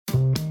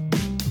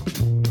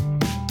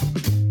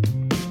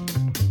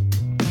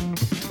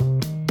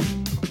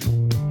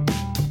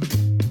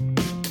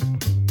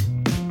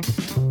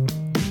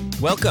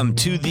Welcome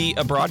to the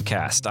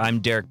Abroadcast. I'm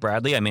Derek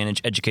Bradley. I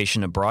manage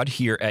education abroad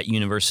here at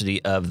University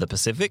of the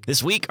Pacific.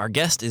 This week, our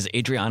guest is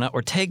Adriana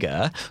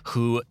Ortega,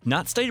 who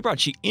not studied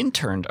abroad. She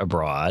interned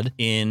abroad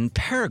in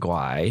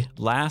Paraguay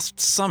last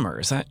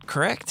summer. Is that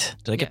correct?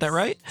 Did I get that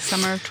right?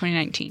 Summer of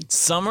 2019.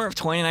 Summer of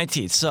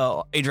 2019.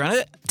 So,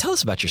 Adriana, tell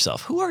us about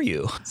yourself. Who are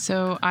you?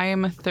 So, I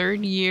am a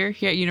third year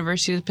here at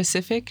University of the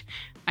Pacific.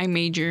 I'm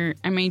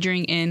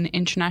majoring in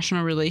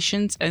international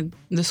relations at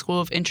the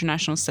School of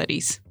International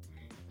Studies.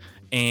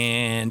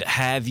 And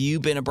have you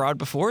been abroad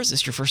before? Is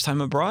this your first time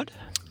abroad?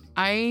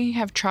 I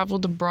have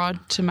traveled abroad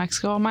to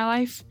Mexico all my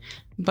life,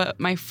 but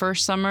my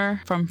first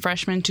summer from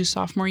freshman to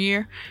sophomore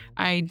year,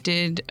 I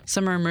did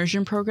summer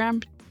immersion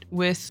program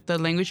with the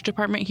language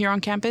department here on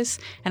campus,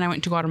 and I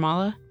went to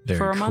Guatemala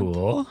for a month. Very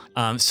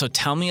cool. So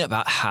tell me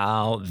about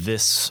how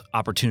this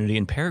opportunity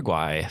in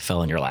Paraguay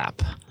fell in your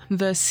lap.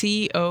 The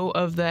CEO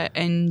of the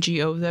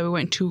NGO that we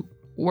went to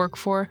work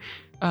for.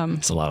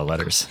 It's a lot of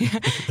letters.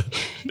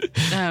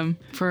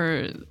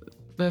 For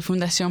the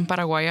Fundación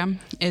Paraguaya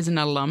is an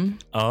alum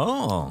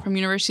from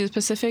University of the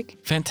Pacific.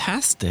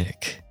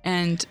 Fantastic.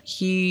 And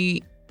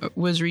he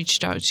was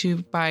reached out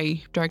to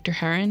by Director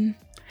Heron.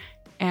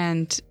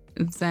 And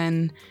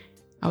then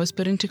I was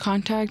put into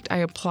contact. I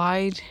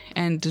applied,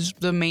 and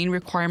the main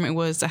requirement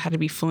was I had to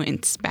be fluent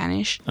in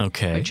Spanish.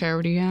 Okay. Which I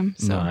already am.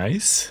 So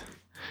nice.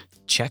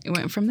 Check. It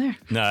went from there.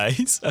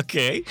 Nice.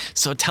 Okay.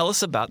 So tell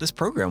us about this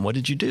program. What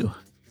did you do?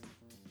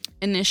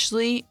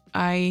 Initially,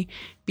 I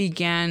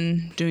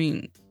began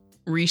doing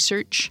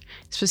research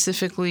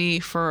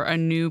specifically for a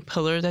new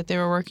pillar that they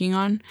were working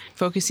on,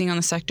 focusing on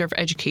the sector of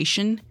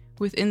education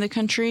within the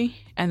country,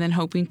 and then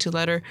hoping to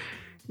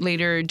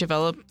later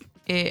develop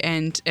it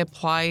and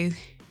apply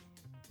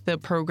the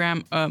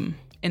program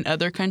in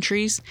other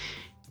countries,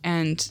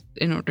 and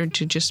in order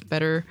to just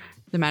better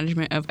the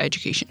management of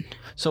education.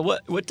 So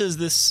what does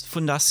this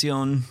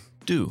Fundación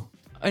do?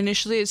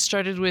 Initially, it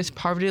started with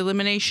poverty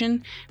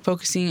elimination,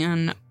 focusing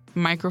on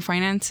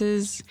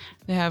microfinances.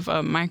 They have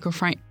a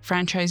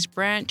franchise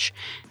branch.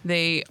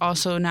 They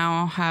also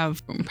now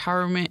have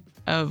empowerment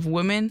of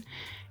women,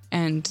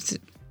 and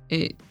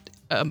it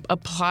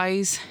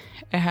applies.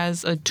 It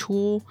has a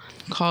tool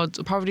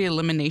called Poverty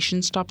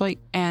Elimination Stoplight,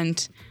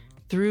 and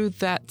through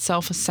that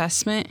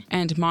self-assessment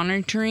and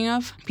monitoring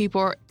of,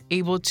 people are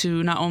able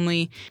to not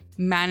only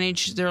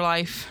manage their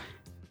life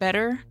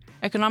better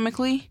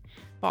economically,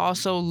 but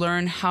also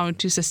learn how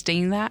to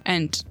sustain that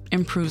and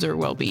improve their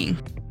well-being.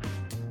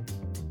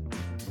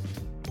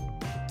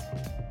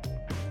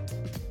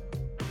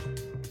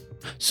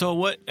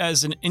 So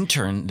as an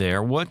intern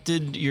there, what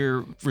did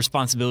your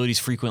responsibilities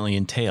frequently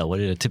entail? What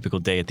did a typical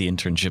day at the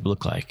internship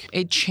look like?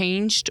 It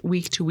changed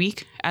week to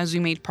week as we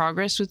made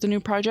progress with the new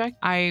project.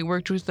 I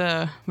worked with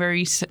a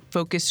very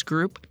focused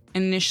group.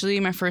 Initially,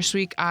 my first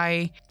week,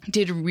 I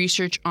did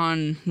research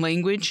on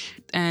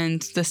language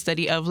and the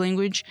study of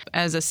language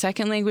as a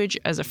second language,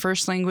 as a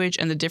first language,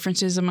 and the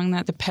differences among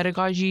that, the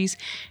pedagogies.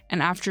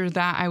 And after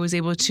that, I was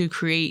able to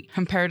create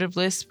comparative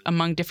lists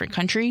among different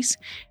countries,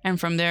 and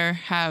from there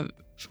have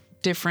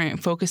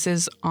different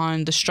focuses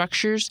on the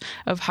structures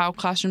of how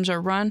classrooms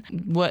are run,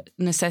 what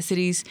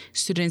necessities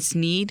students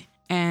need,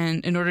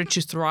 and in order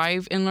to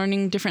thrive in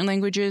learning different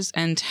languages,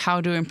 and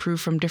how to improve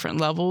from different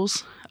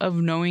levels of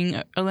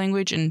knowing a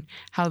language and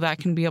how that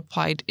can be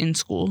applied in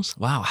schools.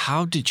 Wow.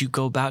 How did you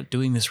go about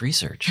doing this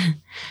research?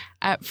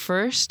 At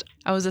first,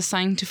 I was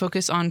assigned to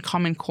focus on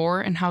Common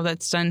Core and how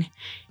that's done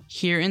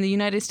here in the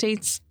United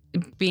States,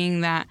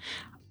 being that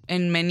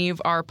in many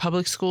of our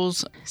public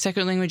schools,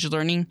 second language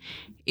learning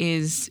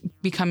is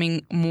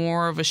becoming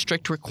more of a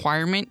strict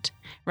requirement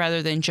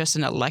rather than just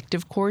an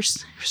elective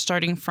course,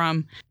 starting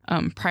from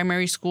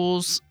primary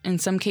schools in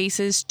some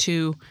cases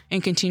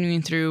and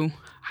continuing through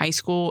high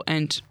school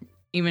and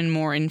even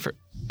more in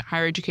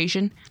higher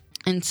education.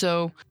 And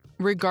so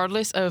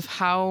regardless of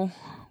how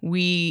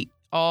we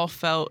all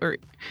felt or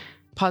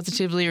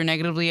positively or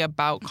negatively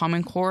about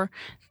Common Core,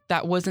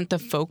 that wasn't the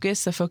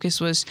focus. The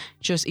focus was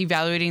just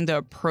evaluating the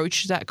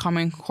approach that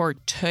Common Core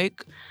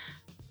took,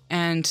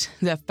 and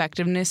the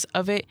effectiveness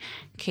of it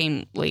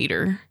came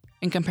later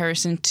in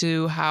comparison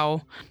to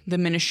how the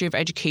Ministry of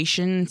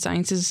Education,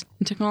 Sciences,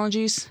 and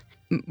Technologies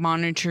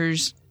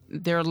monitors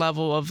their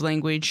level of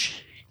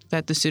language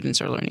that the students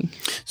are learning.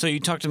 So you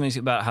talked to me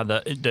about how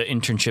the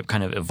internship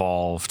kind of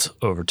evolved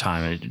over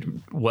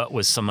time. What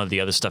was some of the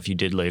other stuff you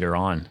did later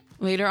on?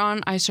 Later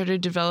on, I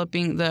started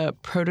developing the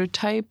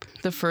prototype,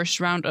 the first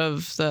round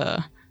of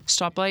the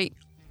stoplight.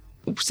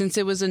 Since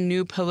it was a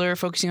new pillar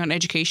focusing on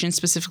education,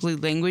 specifically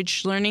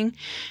language learning,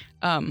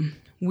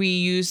 we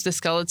used the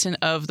skeleton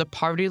of the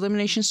poverty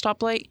elimination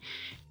stoplight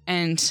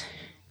and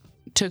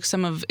took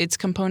some of its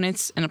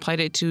components and applied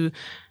it to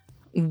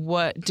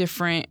what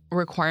different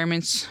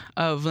requirements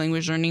of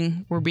language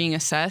learning were being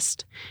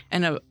assessed,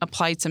 and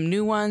applied some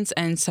new ones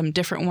and some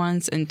different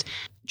ones, and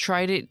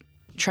tried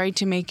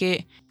to make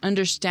it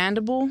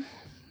understandable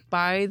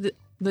by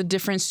the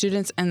different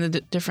students and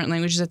the different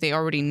languages that they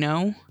already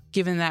know,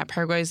 given that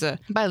Paraguay is a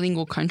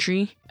bilingual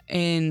country.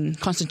 in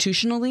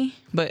constitutionally,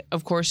 but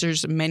of course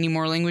there's many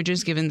more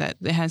languages given that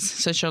it has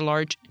such a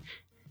large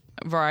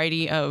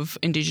variety of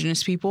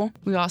indigenous people.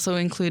 We also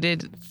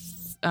included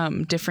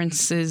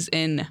differences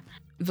in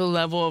the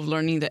level of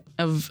learning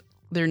of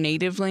their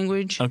native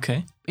language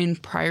in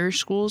prior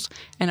schools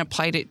and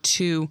applied it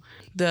to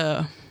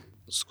the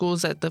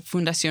schools that the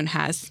Fundación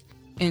has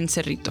in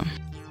Cerrito.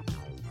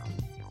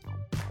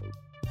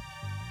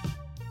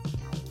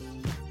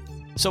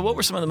 So what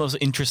were some of the most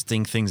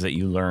interesting things that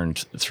you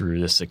learned through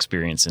this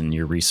experience in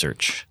your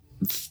research?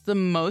 The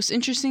most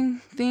interesting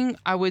thing,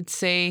 I would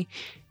say,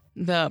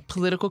 the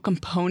political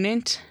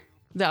component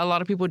that a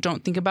lot of people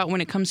don't think about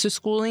when it comes to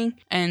schooling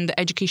and the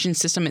education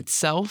system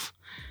itself.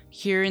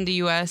 Here in the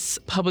U.S.,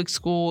 public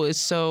school is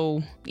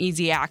so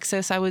easy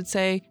access, I would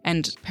say.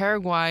 And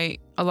Paraguay,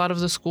 a lot of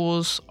the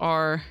schools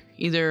are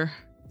either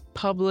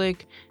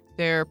public,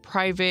 they're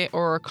private,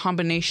 or a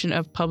combination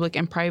of public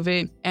and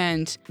private.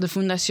 And the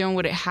Fundación,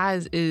 what it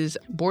has is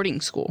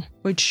boarding school,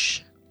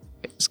 which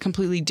is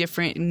completely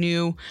different,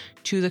 new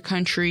to the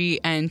country,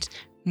 and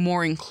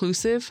more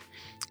inclusive.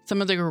 Some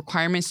of the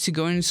requirements to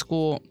go into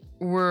school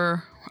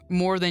were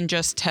more than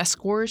just test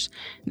scores.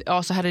 It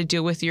also had to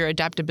deal with your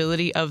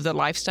adaptability of the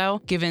lifestyle,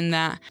 given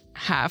that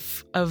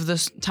half of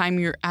the time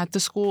you're at the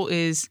school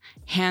is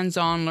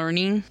hands-on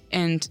learning,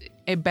 and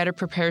it better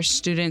prepares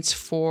students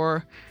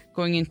for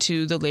going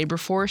into the labor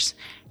force,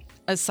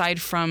 aside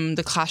from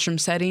the classroom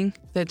setting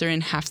that they're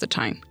in half the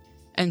time.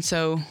 And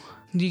so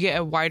you get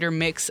a wider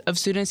mix of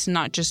students,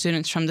 not just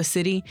students from the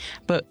city,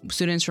 but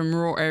students from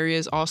rural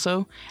areas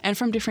also, and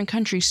from different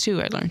countries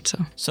too, I learned.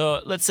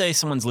 So let's say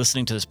someone's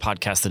listening to this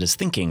podcast that is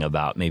thinking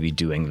about maybe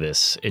doing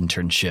this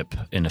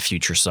internship in a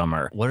future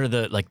summer. What are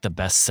the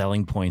best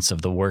selling points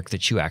of the work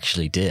that you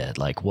actually did?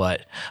 Like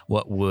what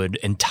would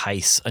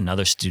entice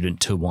another student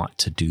to want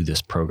to do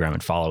this program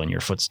and follow in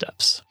your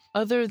footsteps?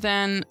 Other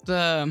than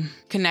the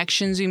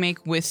connections you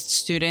make with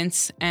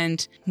students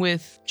and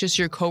with just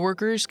your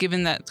coworkers,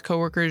 given that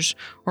coworkers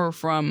are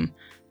from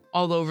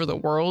all over the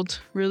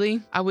world,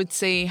 really, I would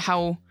say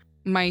how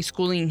my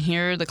schooling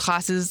here, the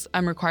classes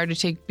I'm required to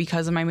take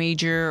because of my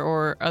major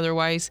or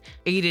otherwise,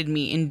 aided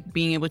me in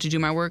being able to do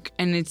my work.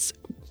 And it's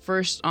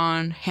first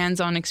on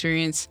hands-on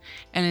experience,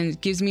 and it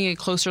gives me a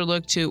closer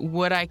look to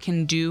what I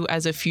can do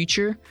as a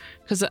future.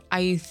 Because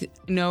I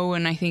know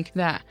and I think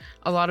that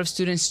a lot of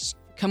students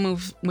come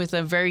with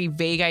a very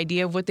vague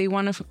idea of what they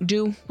want to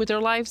do with their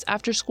lives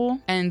after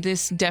school. And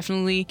this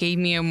definitely gave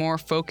me a more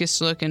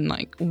focused look in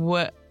like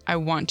what I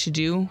want to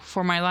do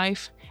for my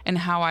life and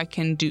how I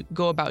can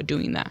go about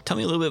doing that. Tell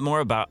me a little bit more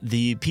about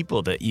the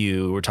people that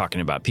you were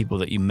talking about, people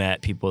that you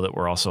met, people that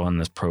were also on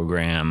this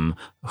program.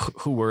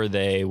 Who were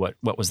they? What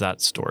was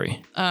that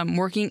story?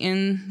 Working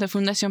in the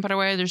Fundación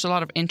Paraguay, there's a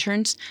lot of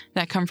interns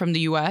that come from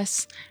the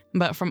U.S.,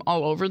 but from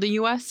all over the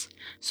U.S.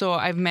 So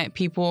I've met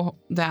people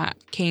that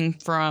came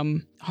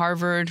from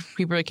Harvard,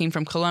 people that came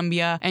from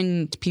Colombia,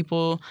 and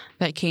people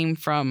that came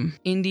from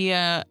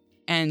India.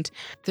 And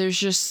there's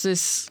just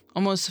this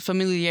almost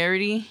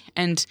familiarity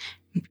and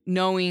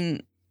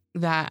knowing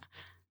that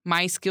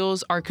my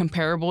skills are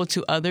comparable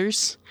to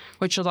others,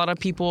 which a lot of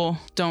people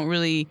don't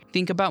really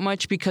think about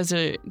much because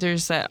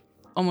there's that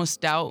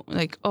almost doubt,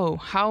 like, oh,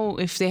 how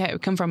if they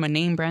come from a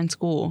name brand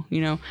school,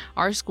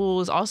 our school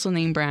is also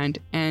name brand,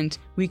 and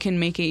we can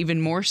make it even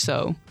more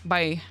so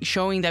by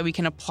showing that we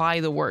can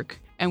apply the work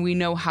and we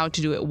know how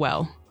to do it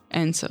well.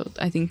 And so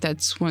I think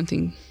that's one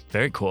thing.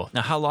 Very cool.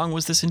 Now, how long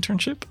was this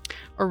internship?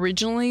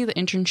 Originally, the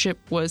internship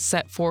was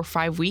set for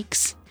 5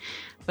 weeks,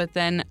 but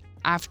then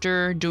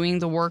after doing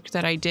the work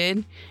that I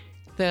did,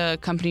 the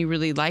company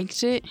really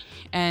liked it,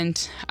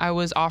 and I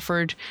was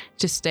offered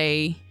to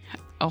stay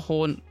a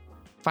whole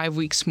 5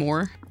 weeks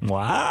more.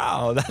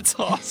 Wow, that's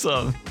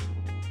awesome.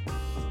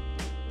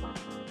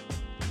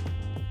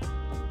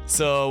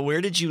 So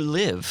where did you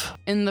live?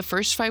 In the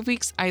first 5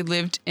 weeks, I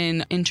lived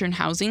in intern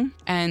housing.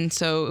 And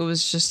so it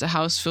was just a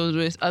house filled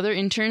with other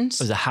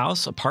interns. It was a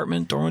house,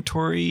 apartment,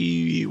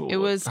 dormitory? It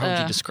was. How would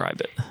you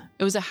describe it?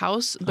 It was a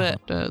house, but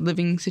the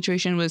living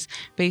situation was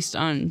based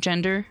on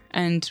gender,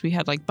 and we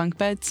had like bunk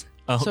beds.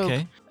 Oh,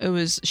 okay. So it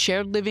was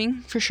shared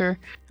living for sure.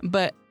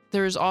 But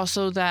there was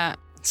also that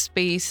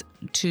space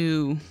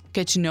to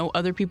get to know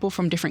other people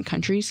from different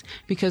countries,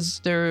 because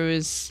there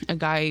was a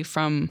guy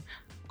from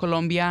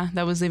Colombia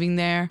that was living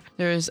there.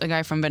 There was a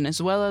guy from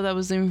Venezuela that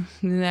was living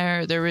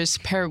there. There was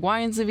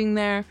Paraguayans living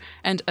there,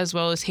 and as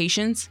well as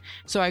Haitians.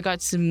 So I got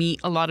to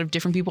meet a lot of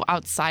different people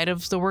outside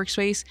of the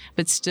workspace,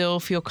 but still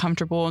feel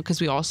comfortable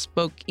because we all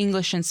spoke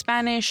English and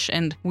Spanish,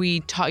 and we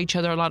taught each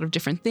other a lot of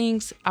different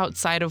things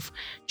outside of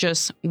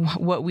just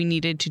what we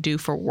needed to do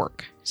for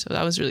work. So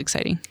that was really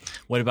exciting.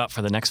 What about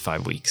for the next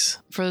 5 weeks?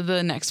 For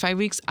the next 5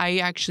 weeks, I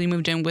actually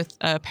moved in with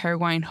a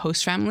Paraguayan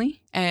host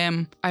family.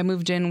 I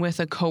moved in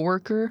with a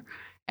coworker,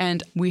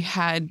 and we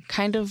had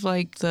kind of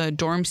like the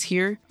dorms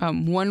here,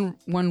 one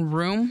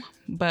room,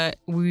 but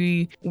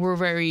we were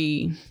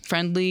very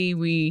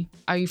friendly.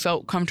 I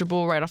felt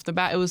comfortable right off the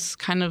bat. It was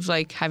kind of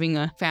like having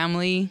a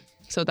family,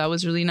 so that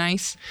was really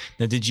nice.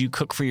 Now, did you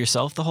cook for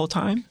yourself the whole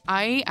time?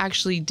 I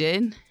actually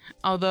did.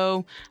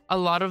 although a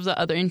lot of the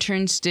other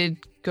interns did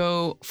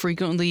go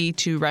frequently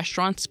to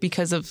restaurants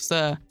because of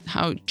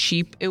how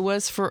cheap it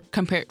was for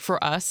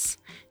us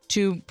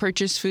to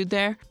purchase food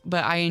there.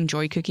 But I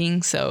enjoy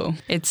cooking, so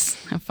it's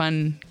a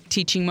fun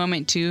teaching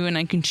moment too, and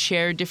I can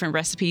share different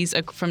recipes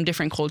from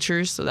different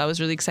cultures, so that was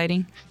really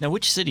exciting. Now,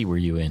 which city were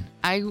you in?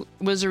 I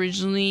was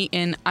originally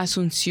in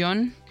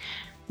Asunción,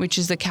 which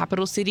is the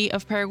capital city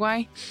of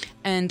Paraguay,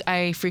 and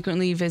I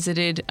frequently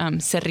visited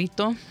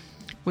Cerrito,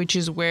 which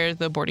is where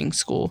the boarding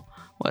school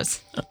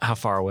was. How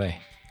far away?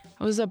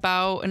 It was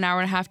about an hour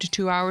and a half to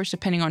 2 hours,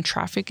 depending on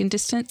traffic and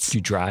distance. Did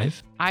you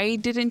drive? I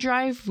didn't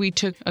drive. We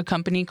took a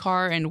company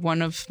car, and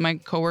one of my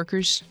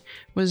coworkers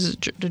was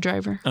the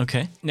driver.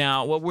 Okay.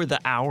 Now, what were the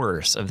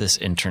hours of this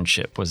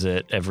internship? Was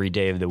it every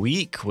day of the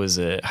week?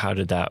 How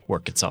did that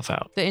work itself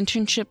out? The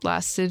internship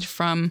lasted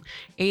from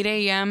 8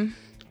 a.m.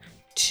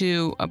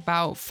 to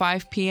about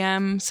 5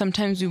 p.m.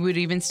 Sometimes we would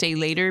even stay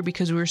later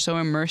because we were so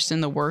immersed in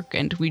the work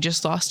and we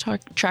just lost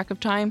track of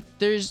time.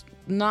 There's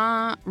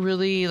not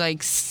really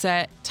like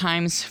set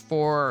times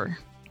for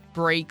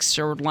breaks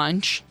or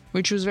lunch,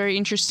 which was very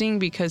interesting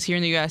because here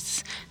in the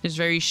U.S. there's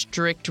very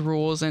strict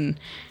rules, and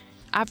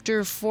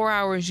after 4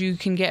 hours you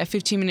can get a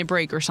 15-minute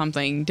break or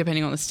something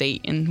depending on the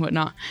state and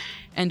whatnot.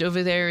 And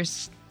over there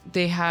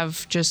they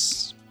have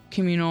just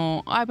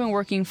communal. I've been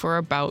working for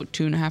about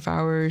 2.5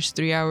 hours,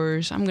 3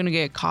 hours. I'm gonna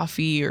get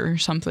coffee or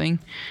something,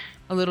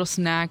 a little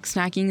snack.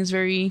 Snacking is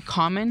very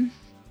common.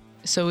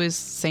 So is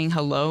saying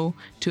hello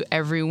to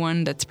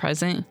everyone that's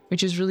present,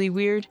 which is really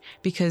weird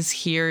because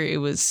here it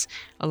was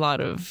a lot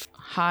of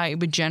hi,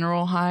 but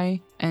general hi,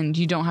 and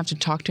you don't have to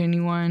talk to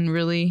anyone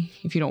really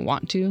if you don't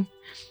want to.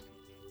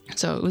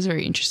 So it was a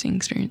very interesting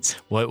experience.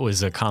 What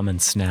was a common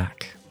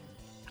snack?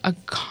 A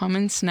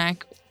common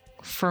snack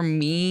for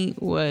me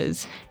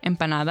was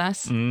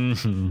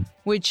empanadas,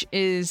 which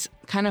is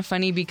kind of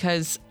funny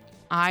because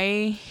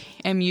I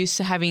am used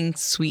to having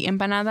sweet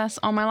empanadas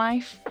all my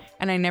life,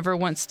 and I never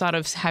once thought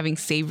of having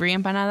savory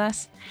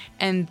empanadas.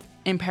 And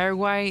in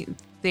Paraguay,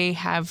 they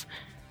have,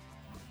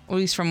 at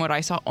least from what I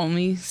saw,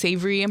 only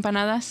savory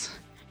empanadas.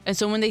 And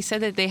so when they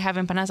said that they have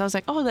empanadas, I was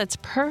like, oh, that's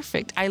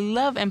perfect. I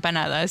love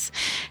empanadas.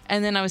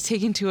 And then I was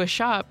taken to a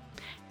shop,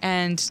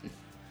 and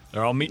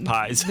they're all meat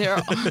pies.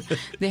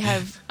 They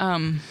have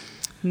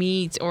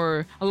meat,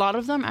 or a lot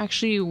of them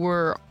actually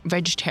were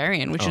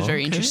vegetarian, which was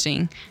very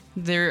interesting.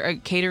 They're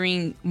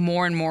catering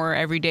more and more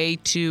every day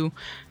to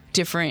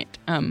different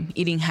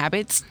eating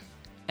habits,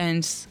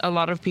 and a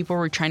lot of people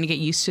were trying to get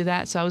used to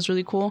that, so that was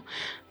really cool.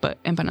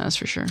 But empanadas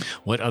for sure.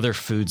 What other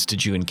foods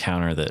did you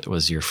encounter that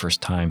was your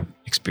first time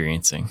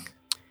experiencing?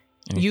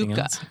 Anything yuca.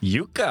 Else?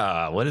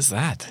 Yuca. What is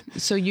that?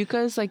 So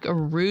yuca is like a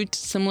root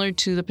similar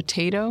to the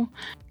potato.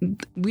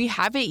 We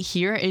have it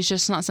here. It's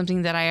just not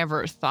something that I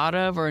ever thought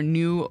of or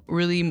knew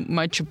really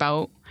much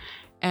about.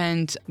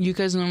 And yuca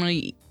is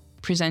normally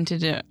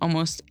presented at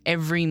almost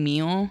every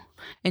meal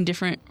in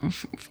different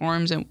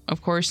forms, and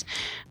of course,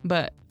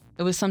 but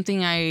it was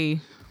something I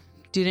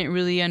didn't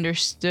really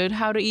understood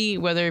how to eat,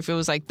 whether if it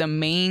was like the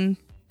main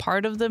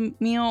part of the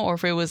meal or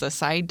if it was a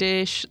side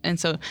dish. And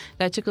so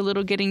that took a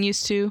little getting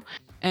used to.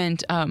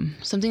 And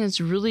something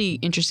that's really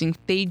interesting,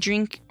 they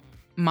drink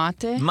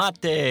mate.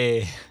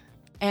 Mate.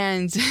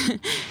 And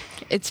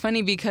it's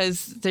funny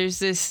because there's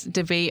this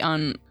debate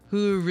on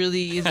who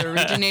really is the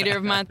originator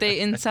of mate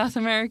in South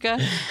America.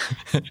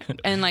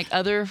 And like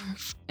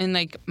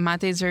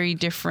mate is very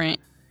different.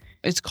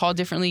 It's called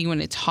differently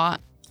when it's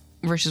hot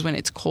versus when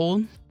it's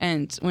cold.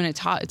 And when it's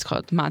hot, it's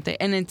called mate.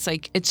 And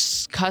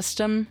it's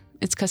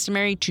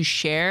customary to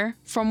share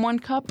from one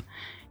cup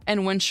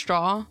and one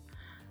straw.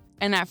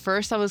 And at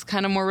first I was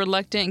kind of more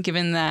reluctant,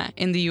 given that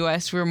in the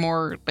US we're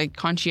more like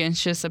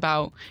conscientious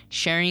about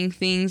sharing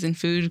things and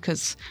food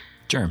because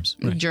germs.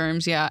 Right.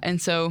 Germs, yeah. And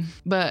so,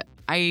 but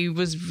I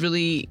was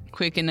really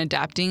quick in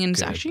adapting, and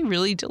it's actually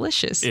really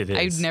delicious. It is.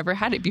 I've never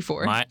had it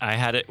before. I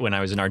had it when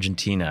I was in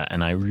Argentina,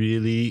 and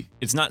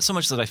it's not so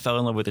much that I fell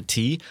in love with the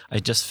tea. I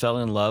just fell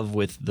in love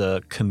with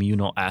the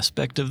communal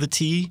aspect of the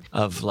tea,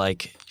 of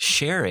like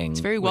sharing. It's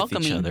very with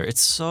welcoming. each other.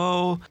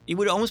 It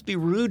would almost be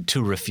rude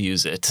to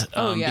refuse it.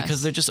 Yes.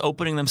 Because they're just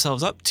opening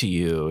themselves up to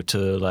you to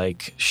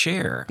like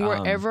share.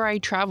 Wherever I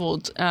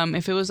traveled,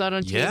 if it was on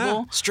a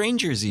table.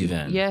 Strangers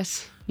even.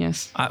 Yes.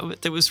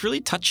 It was really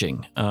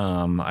touching.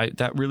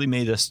 That really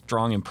made a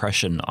strong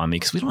impression on me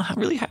because we don't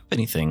really have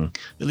anything,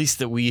 at least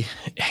that we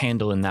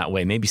handle in that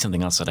way. Maybe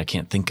something else that I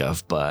can't think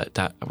of, but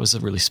that was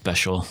a really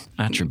special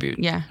attribute.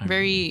 Yeah,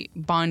 very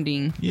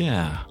bonding.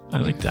 Yeah, I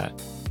like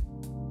that.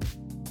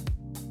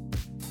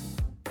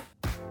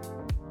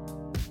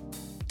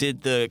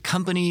 Did the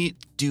company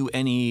do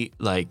any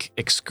like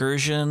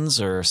excursions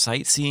or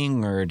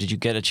sightseeing, or did you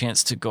get a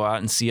chance to go out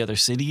and see other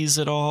cities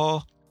at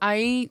all?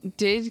 I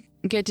did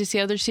get to see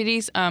other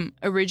cities.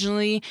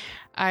 Originally,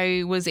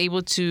 I was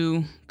able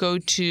to go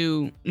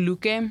to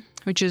Luque,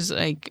 which is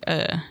like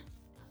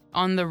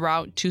on the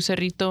route to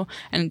Cerrito,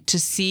 and to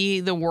see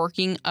the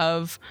working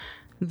of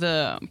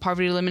the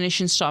poverty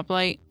elimination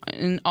stoplight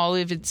in all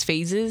of its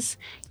phases,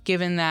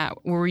 given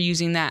that we're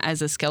using that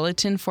as a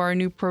skeleton for our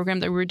new program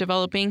that we're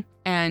developing.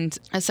 And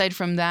aside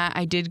from that,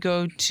 I did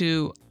go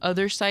to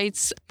other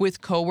sites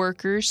with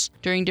coworkers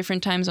during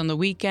different times on the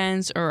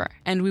weekends,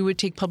 and we would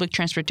take public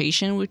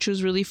transportation, which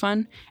was really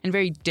fun and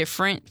very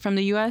different from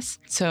the U.S.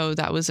 So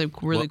that was a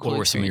really cool What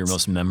were some of your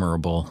most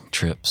memorable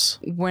trips?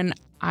 When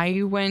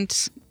I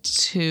went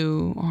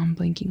to, I'm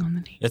blanking on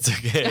the name. It's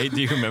okay.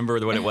 Do you remember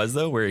what it was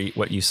though?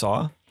 What you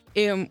saw?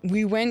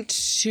 We went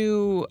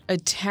to a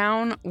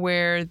town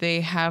where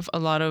they have a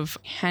lot of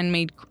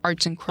handmade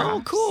arts and crafts.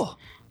 Oh, cool.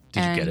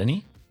 Did you get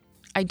any?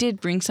 I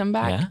did bring some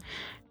back.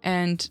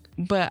 Yeah.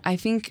 But I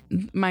think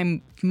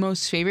my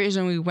most favorite is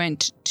when we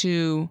went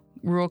to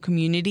rural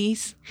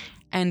communities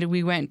and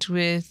we went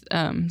with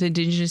the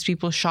indigenous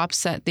people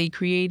shops that they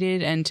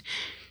created and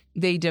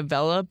they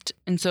developed.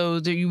 And so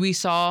we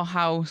saw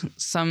how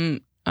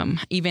some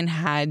even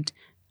had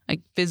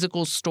like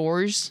physical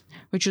stores,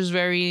 which was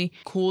very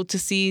cool to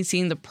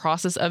seeing the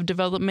process of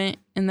development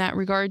in that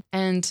regard.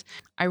 And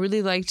I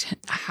really liked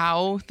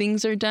how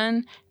things are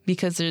done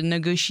because the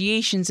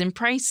negotiations and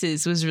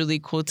prices was really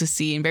cool to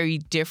see and very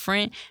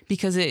different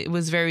because it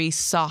was very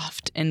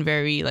soft and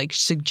very like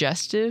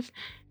suggestive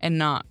and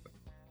not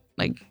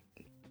like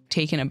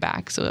taken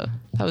aback. So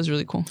that was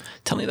really cool.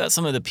 Tell me about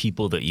some of the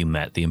people that you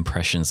met, the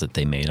impressions that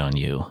they made on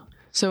you.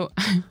 So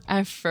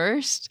at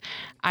first,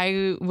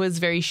 I was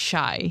very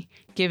shy,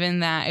 given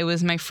that it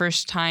was my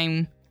first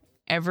time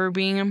ever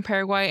being in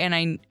Paraguay and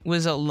I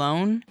was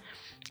alone.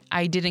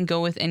 I didn't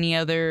go with any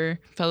other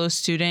fellow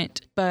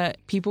student, but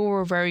people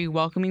were very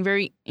welcoming,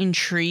 very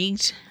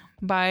intrigued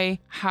by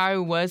how I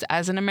was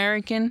as an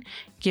American,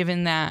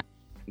 given that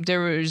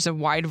there was a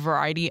wide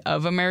variety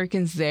of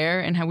Americans there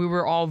and how we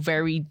were all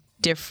very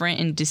different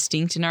and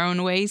distinct in our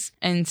own ways.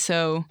 And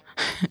so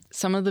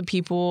some of the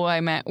people I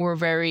met were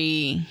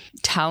very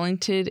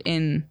talented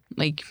in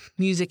like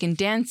music and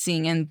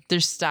dancing and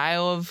their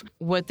style of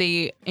what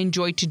they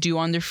enjoy to do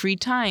on their free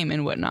time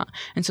and whatnot.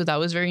 And so that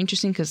was very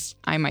interesting because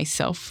I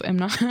myself am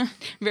not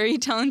very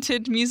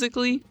talented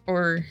musically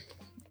I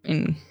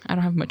don't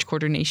have much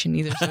coordination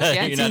either. So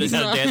You're not a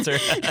dancer.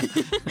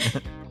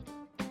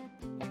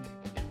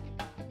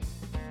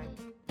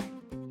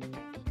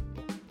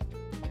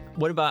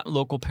 What about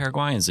local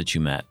Paraguayans that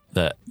you met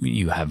that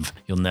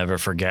you'll never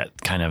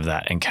forget kind of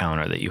that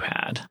encounter that you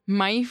had?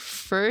 My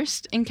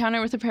first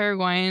encounter with a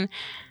Paraguayan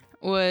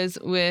was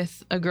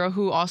with a girl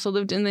who also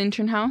lived in the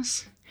intern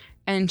house.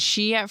 And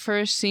she at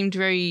first seemed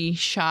very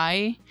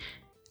shy.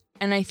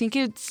 And I think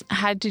it's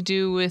had to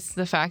do with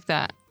the fact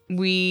that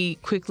when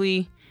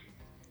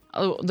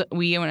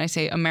I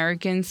say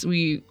Americans,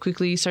 we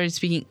quickly started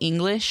speaking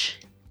English.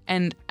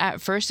 And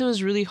at first it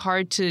was really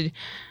hard to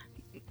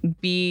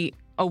be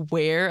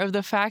aware of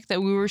the fact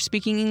that we were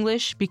speaking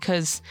English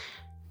because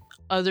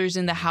others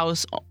in the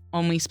house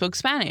only spoke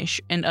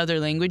Spanish and other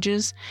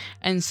languages.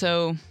 And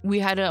so we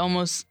had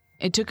to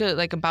it took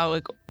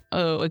about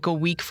a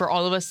week for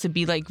all of us to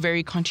be like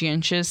very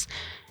conscientious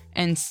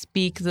and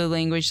speak the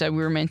language that we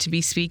were meant to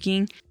be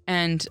speaking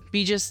and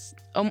be just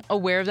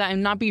aware of that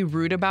and not be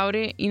rude about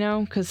it,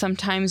 because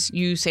sometimes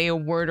you say a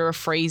word or a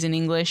phrase in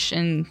English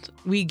and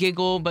we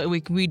giggle, but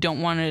we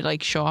don't want to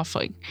like show off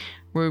like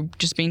we're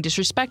just being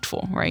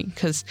disrespectful, right?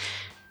 Because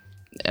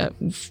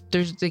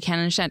they can't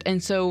understand.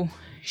 And so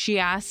she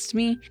asked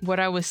me what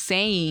I was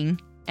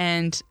saying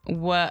and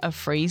what a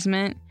phrase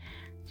meant.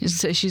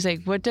 So she's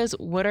like,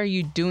 what are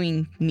you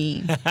doing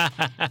mean?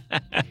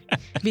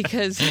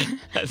 Because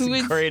that's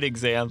a great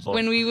example.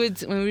 When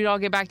we'd all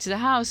get back to the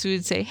house, we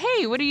would say,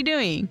 hey, what are you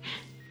doing?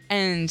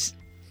 And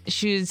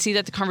she would see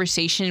that the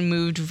conversation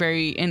moved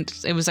and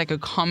it was like a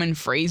common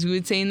phrase we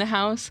would say in the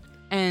house.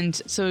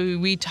 And so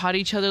we taught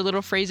each other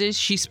little phrases.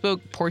 She spoke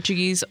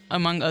Portuguese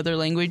among other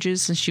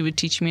languages, and she would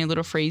teach me a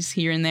little phrase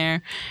here and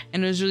there.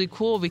 And it was really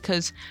cool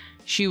because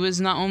she was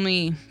not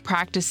only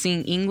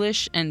practicing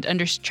English and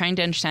trying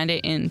to understand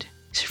it in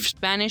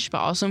Spanish, but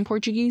also in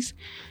Portuguese.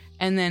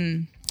 And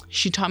then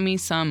she taught me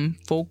some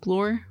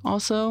folklore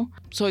also.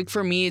 So like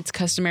for me, it's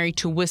customary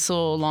to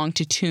whistle along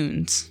to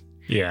tunes.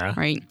 Yeah.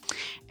 Right.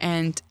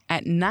 And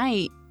at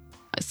night,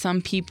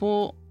 some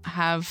people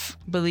have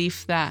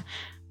belief that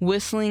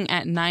whistling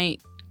at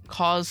night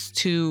calls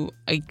to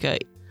like a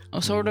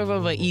sort of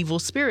an evil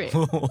spirit.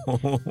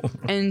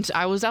 And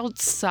I was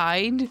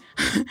outside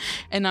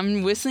and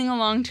I'm whistling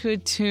along to a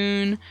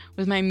tune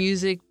with my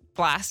music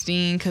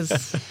blasting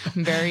because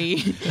I'm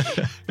very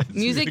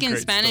music in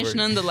Spanish story.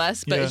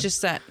 Nonetheless, but it's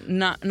just that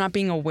not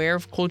being aware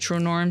of cultural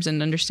norms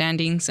and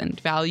understandings and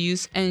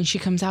values. And she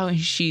comes out and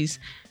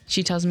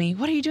she tells me,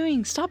 what are you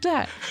doing? Stop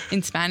that,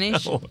 in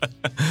Spanish. And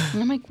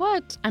I'm like,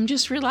 what? I'm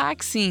just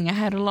relaxing. I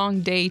had a long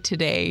day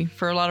today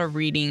for a lot of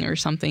reading or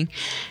something.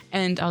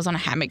 And I was on a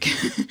hammock.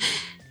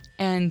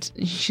 And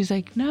she's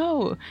like,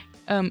 no,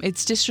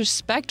 it's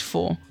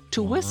disrespectful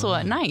to whistle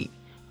at night.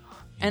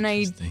 And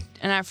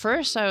at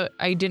first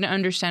I didn't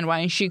understand why.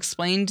 And she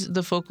explained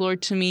the folklore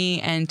to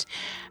me. And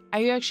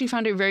I actually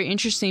found it very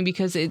interesting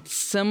because it's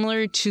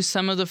similar to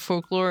some of the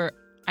folklore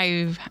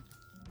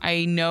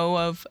I know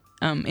of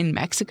in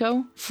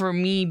Mexico. For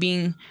me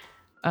being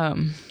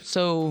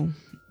so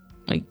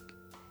like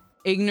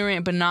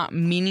ignorant but not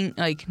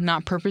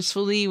not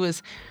purposefully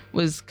was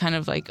kind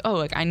of like, oh,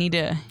 like I need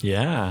to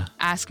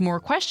ask more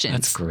questions.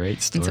 That's a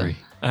great story.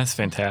 That's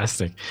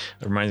fantastic.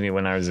 It reminds me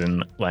when I was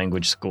in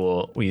language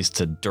school, we used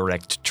to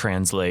direct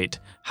translate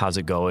 "how's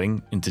it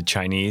going" into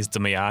Chinese,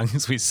 怎么样?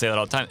 We say that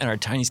all the time. And our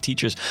Chinese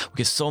teachers would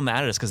get so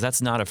mad at us because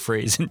that's not a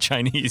phrase in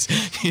Chinese.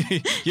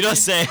 You don't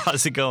say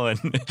 "how's it going"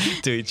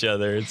 to each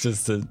other. It's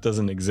just, it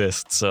doesn't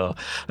exist. So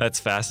that's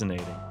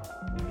fascinating.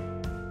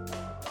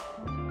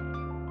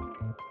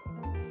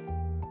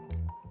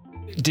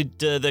 Did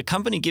the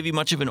company give you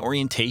much of an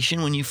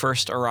orientation when you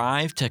first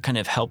arrived to kind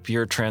of help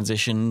your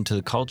transition to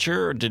the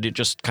culture, or did it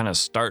just kind of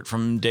start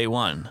from day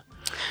one?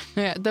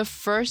 Yeah, the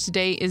first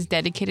day is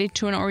dedicated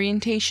to an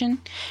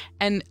orientation.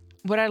 And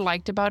what I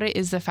liked about it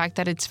is the fact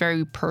that it's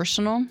very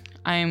personal.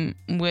 I'm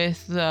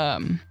with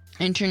the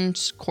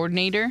interns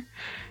coordinator,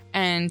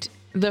 and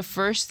the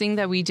first thing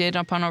that we did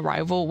upon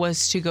arrival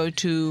was to go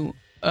to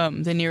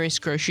the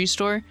nearest grocery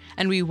store,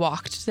 and we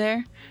walked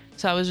there.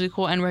 So that was really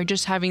cool. And we're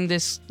just having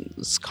this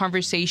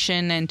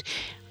conversation. And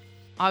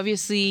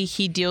obviously,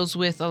 he deals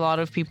with a lot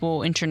of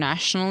people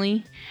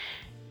internationally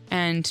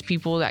and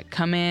people that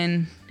come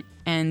in.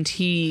 And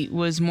he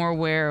was more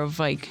aware of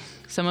like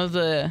some of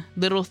the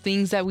little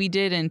things that we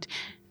did and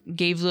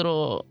gave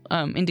little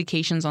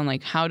indications on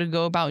like how to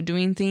go about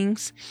doing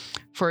things.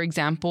 For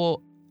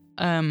example,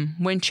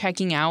 when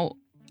checking out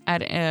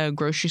at a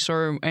grocery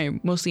store,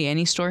 mostly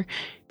any store,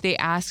 they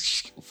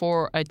ask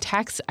for a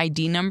tax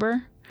ID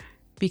number,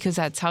 because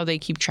that's how they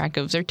keep track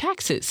of their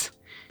taxes.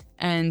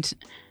 And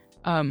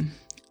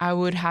I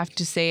would have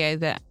to say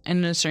that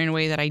in a certain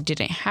way that I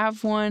didn't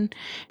have one.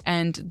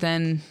 And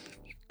then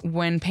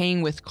when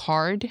paying with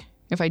card,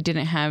 if I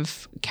didn't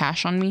have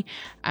cash on me,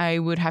 I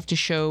would have to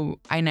show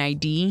an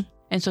ID.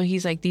 And so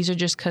he's like, these are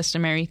just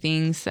customary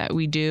things that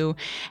we do.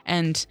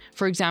 And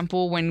for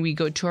example, when we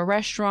go to a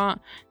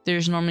restaurant,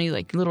 there's normally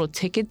like little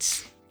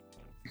tickets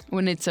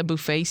when it's a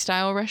buffet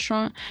style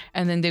restaurant.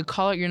 And then they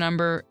call out your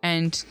number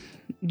and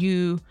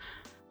you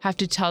have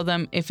to tell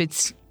them if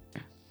it's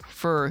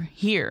for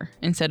here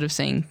instead of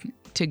saying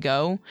to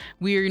go.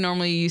 We're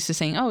normally used to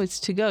saying, oh, it's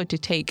to go, to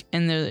take.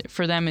 And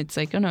for them, it's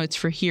like, oh, no, it's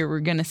for here. We're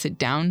going to sit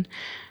down.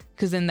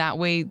 Because then that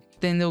way,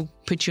 then they'll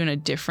put you in a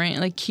different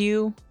like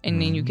queue and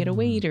then you get a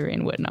waiter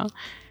and whatnot.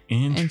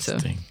 Interesting. And so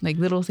like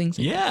little things.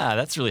 Like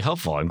that's really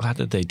helpful. I'm glad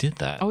that they did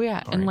that. Oh,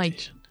 yeah. And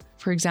like,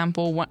 for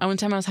example, one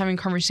time I was having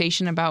a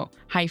conversation about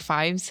high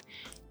fives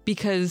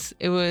because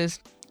it was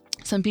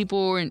some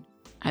people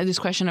had this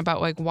question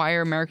about like, why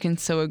are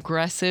Americans so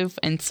aggressive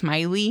and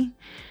smiley?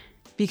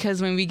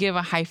 Because when we give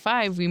a high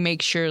five, we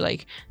make sure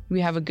like we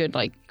have a good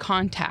like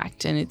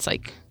contact, and it's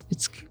like,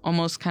 it's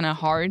almost kind of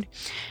hard.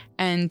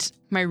 And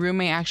my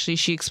roommate actually,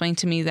 she explained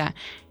to me that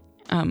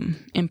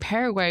in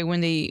Paraguay,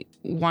 when they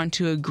want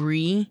to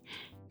agree,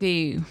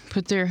 they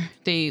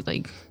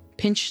like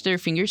pinch their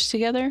fingers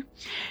together,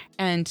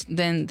 and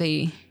then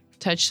they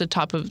touch the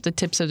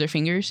tips of their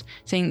fingers,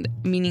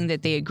 meaning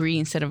that they agree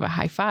instead of a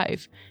high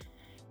five.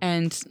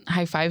 And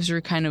high fives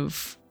were kind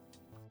of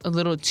a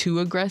little too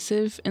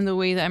aggressive in the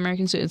way that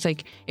Americans do. It's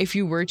like if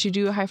you were to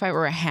do a high five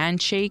or a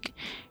handshake,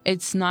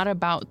 it's not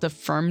about the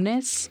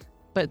firmness,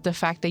 but the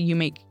fact that you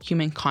make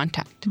human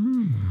contact.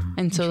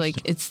 And so like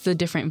it's the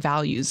different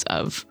values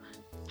of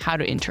how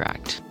to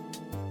interact.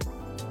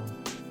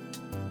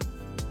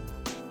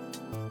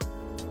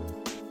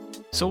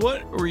 So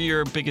what were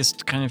your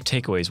biggest kind of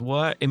takeaways?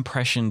 What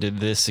impression did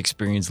this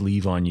experience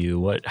leave on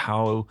you?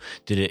 How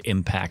did it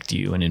impact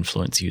you and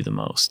influence you the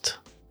most?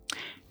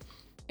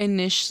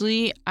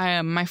 Initially,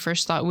 my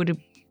first thought would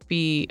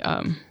be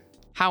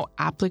how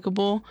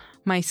applicable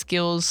my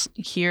skills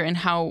here and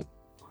how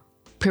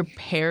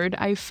prepared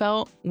I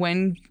felt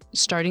when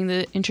starting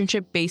the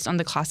internship based on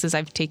the classes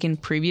I've taken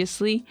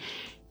previously.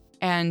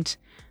 And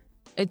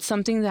it's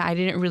something that I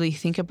didn't really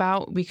think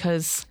about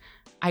because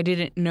I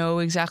didn't know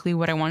exactly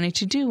what I wanted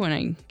to do when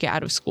I get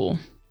out of school.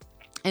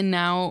 And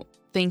now,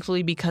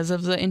 thankfully, because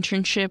of the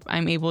internship,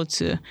 I'm able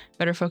to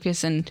better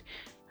focus. And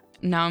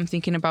now I'm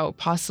thinking about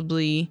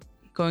possibly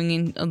going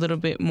in a little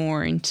bit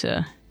more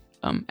into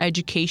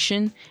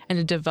education and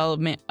the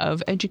development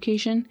of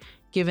education,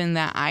 given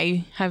that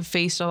I have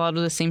faced a lot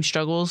of the same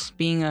struggles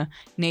being a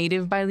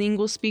native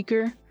bilingual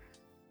speaker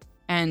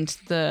and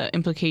the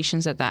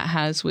implications that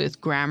has with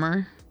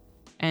grammar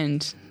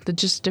and the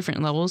just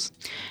different levels.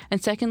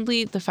 And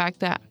secondly, the fact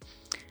that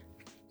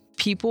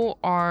people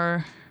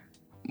are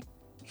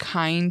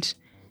kind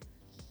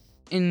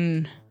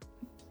in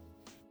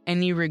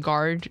any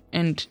regard,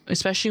 and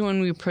especially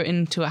when we put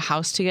into a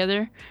house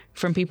together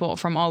from people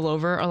from all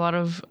over, a lot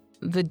of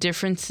the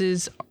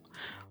differences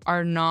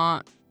are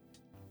not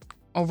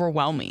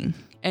overwhelming.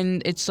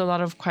 And it's a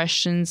lot of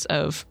questions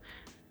of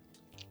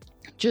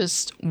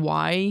just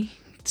why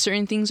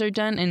certain things are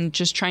done and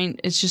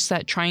it's just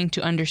that trying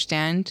to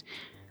understand.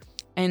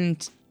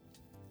 And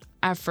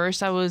at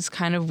first I was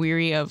kind of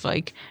weary of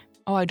like,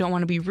 oh, I don't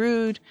want to be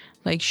rude.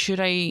 Like, should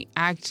I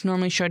act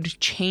normally? Should I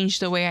change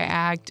the way I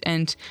act?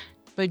 And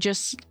but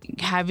just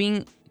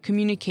having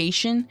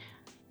communication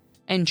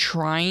and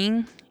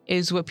trying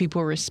is what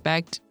people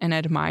respect and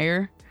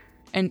admire.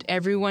 And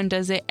everyone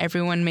does it.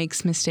 Everyone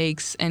makes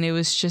mistakes. And it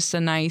was just a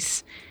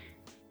nice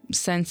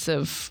sense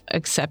of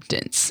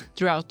acceptance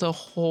throughout the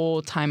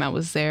whole time I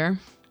was there.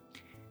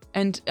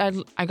 And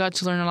I got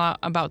to learn a lot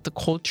about the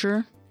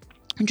culture,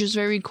 which is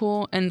very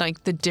cool. And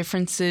like the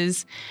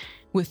differences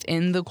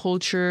within the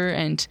culture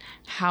and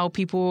how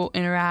people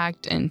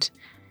interact and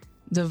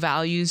the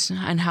values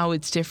and how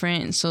it's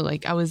different. So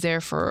like I was there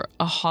for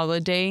a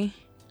holiday,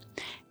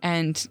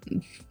 and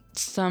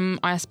some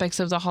aspects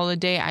of the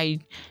holiday I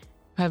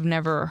have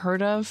never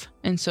heard of.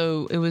 And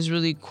so it was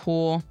really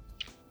cool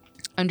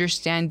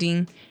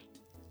understanding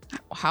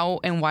how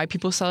and why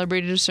people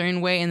celebrated a certain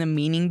way and the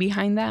meaning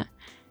behind that.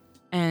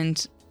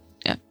 And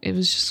yeah, it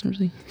was just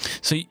really...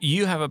 So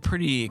you have a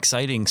pretty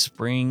exciting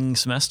spring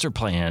semester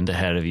planned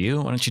ahead of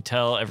you. Why don't you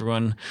tell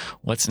everyone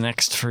what's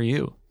next for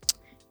you?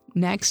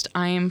 Next,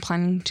 I am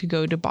planning to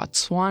go to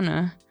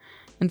Botswana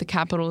and the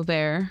capital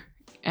there.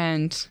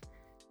 And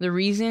the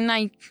reason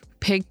I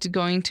picked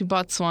going to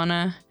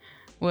Botswana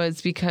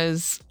was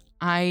because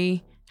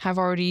I have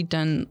already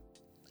done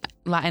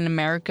Latin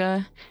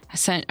America.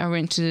 I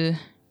went to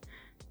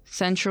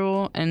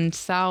Central and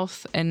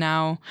South, and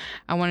now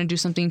I want to do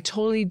something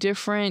totally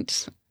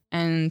different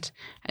and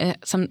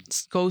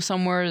go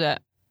somewhere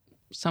that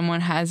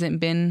someone hasn't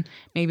been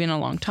maybe in a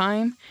long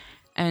time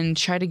and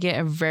try to get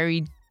a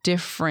very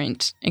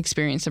different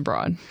experience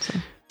abroad. So.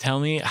 Tell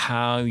me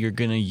how you're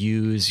going to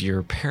use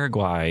your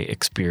Paraguay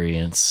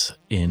experience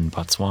in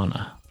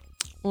Botswana.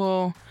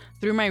 Well,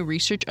 through my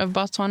research of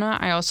Botswana,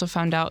 I also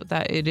found out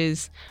that it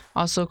is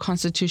also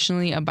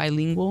constitutionally a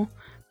bilingual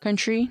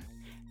country,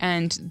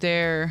 and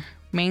their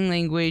main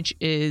language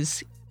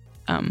is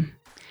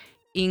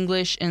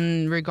English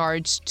in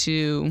regards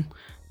to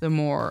the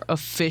more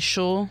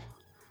official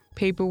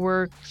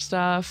paperwork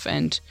stuff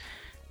and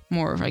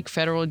more like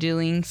federal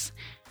dealings,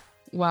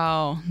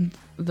 while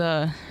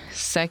the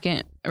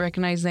second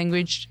recognized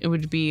language, it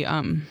would be,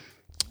 I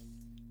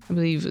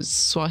believe it's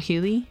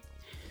Swahili.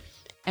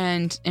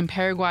 And in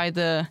Paraguay,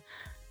 the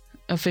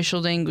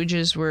official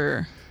languages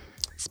were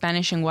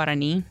Spanish and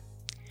Guarani,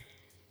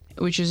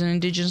 which is an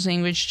indigenous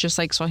language just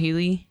like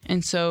Swahili.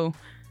 And so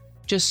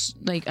just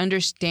like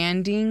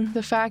understanding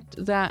the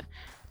fact that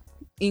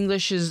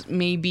English is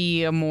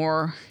maybe a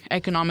more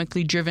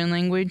economically driven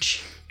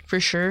language for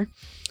sure,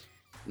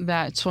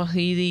 that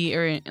Swahili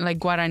or like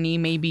Guarani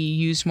may be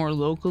used more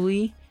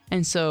locally.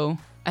 And so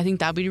I think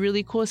that'd be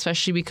really cool,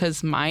 especially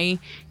because my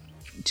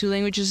two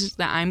languages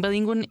that I'm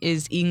bilingual in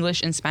is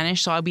English and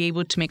Spanish. So I'll be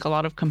able to make a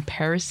lot of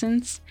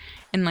comparisons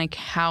and like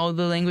how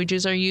the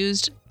languages are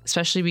used,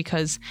 especially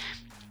because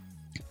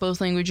both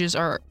languages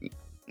are,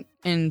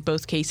 in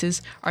both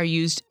cases, are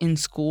used in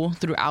school,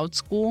 throughout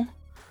school.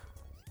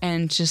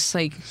 And just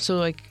like, so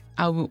like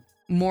I'm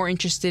more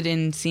interested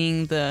in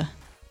seeing the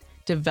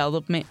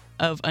development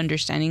of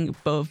understanding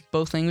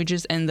both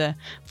languages and the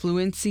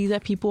fluency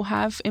that people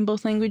have in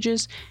both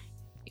languages,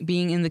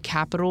 being in the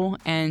capital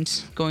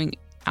and going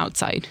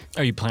outside.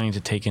 Are you planning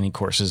to take any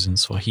courses in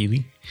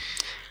Swahili?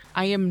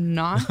 I am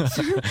not.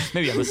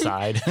 Maybe on the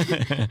side.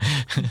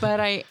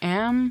 But I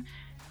am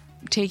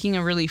taking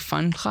a really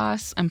fun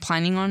class. I'm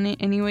planning on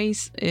it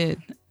anyways,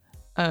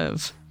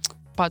 of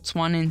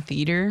Botswanan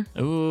theater.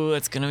 Ooh,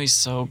 that's gonna be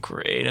so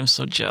great. I'm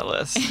so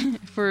jealous.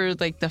 For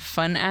like the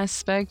fun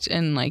aspect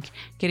and like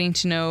getting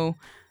to know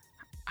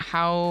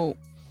how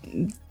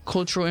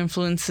cultural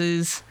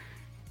influences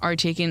are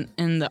taken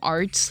in the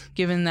arts,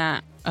 given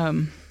that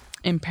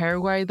in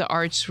Paraguay the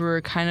arts were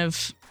kind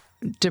of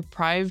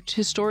deprived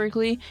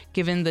historically,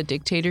 given the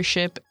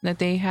dictatorship that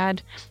they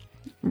had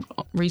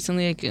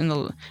recently. Like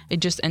it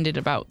just ended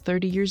about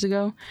 30 years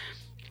ago.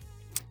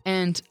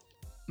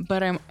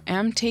 But I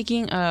am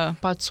taking a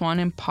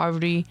Botswanan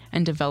poverty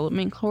and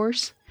development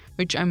course,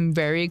 which I'm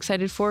very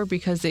excited for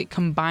because it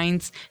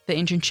combines the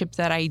internship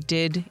that I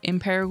did in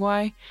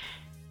Paraguay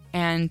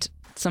and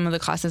some of the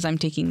classes I'm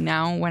taking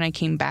now when I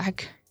came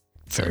back.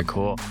 Very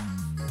cool.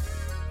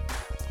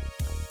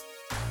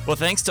 Well,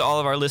 thanks to all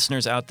of our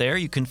listeners out there.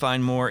 You can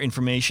find more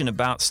information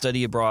about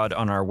study abroad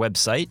on our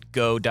website,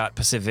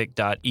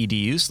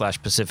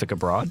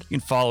 go.pacific.edu/pacificabroad. You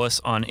can follow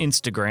us on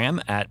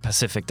Instagram at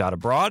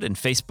pacific.abroad and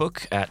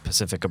Facebook at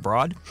Pacific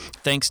Abroad.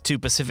 Thanks to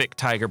Pacific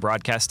Tiger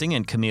Broadcasting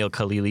and Camille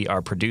Khalili,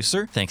 our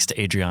producer. Thanks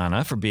to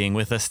Adriana for being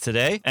with us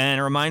today. And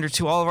a reminder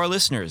to all of our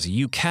listeners,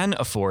 you can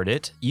afford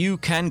it, you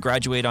can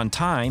graduate on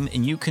time,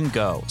 and you can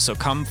go. So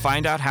come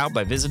find out how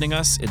by visiting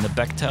us in the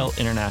Bechtel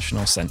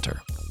International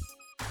Center.